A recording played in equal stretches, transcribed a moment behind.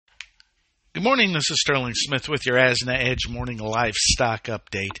Good morning, this is Sterling Smith with your Asna Edge Morning Livestock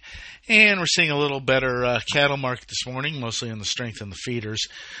Update. And we're seeing a little better cattle market this morning, mostly on the strength in the feeders.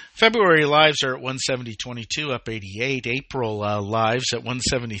 February lives are at 170.22, up 88. April lives at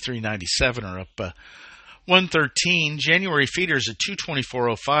 173.97, are up 113. January feeders at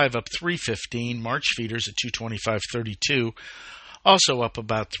 224.05, up 315. March feeders at 225.32, also up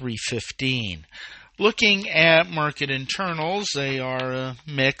about 315. Looking at market internals, they are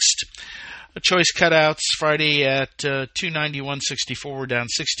mixed. Choice cutouts Friday at 291.64, we're down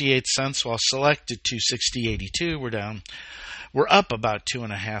 68 cents, while select at 260.82, we're up about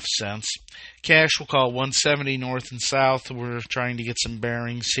 2.5 cents. Cash we'll call 170 north and south. We're trying to get some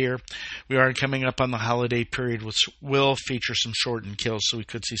bearings here. We are coming up on the holiday period, which will feature some shortened kills, so we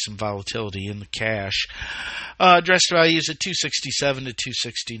could see some volatility in the cash. Dressed values at 267 to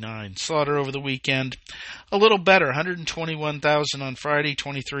 269. Slaughter over the weekend a little better, 121,000 on Friday,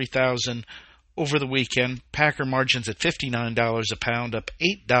 23,000 over the weekend. Packer margins at $59 a pound, up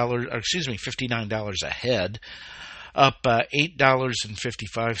 $59 a head, up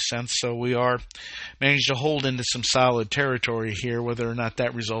 $8.55. So we are managed to hold into some solid territory here. Whether or not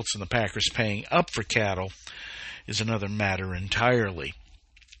that results in the Packers paying up for cattle is another matter entirely.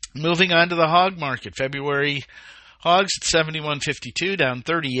 Moving on to the hog market. February hogs at 71.52, down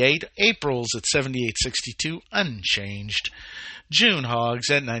 38. April's at 78.62, unchanged. June hogs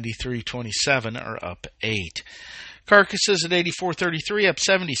at 93.27 are up 8. Carcasses at 84.33, up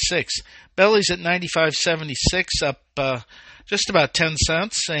 76. Bellies at 95.76, up just about 10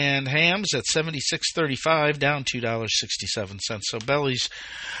 cents. And hams at 76.35, down $2.67. So bellies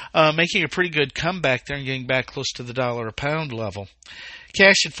making a pretty good comeback there and getting back close to the $1 a pound level.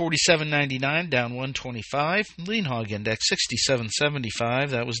 Cash at $47.99, down $1.25. Lean hog index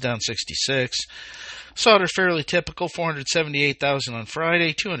 67.75, that was down 66. Slaughter fairly typical, 478,000 on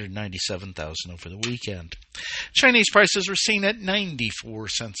Friday, 297,000 over the weekend. Chinese prices were seen at 94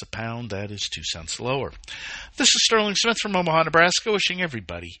 cents a pound, that is 2 cents lower. This is Sterling Smith from Omaha, Nebraska, wishing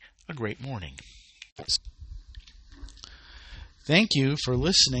everybody a great morning. Thank you for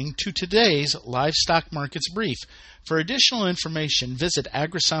listening to today's Livestock Markets Brief. For additional information, visit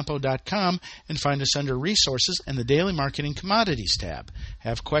agrisampo.com and find us under Resources and the Daily Marketing Commodities tab.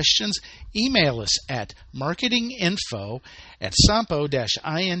 Have questions? Email us at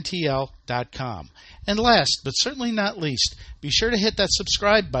marketinginfo@sampo-intl.com. And last, but certainly not least, be sure to hit that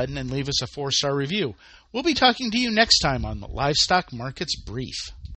subscribe button and leave us a 4-star review. We'll be talking to you next time on the Livestock Markets Brief.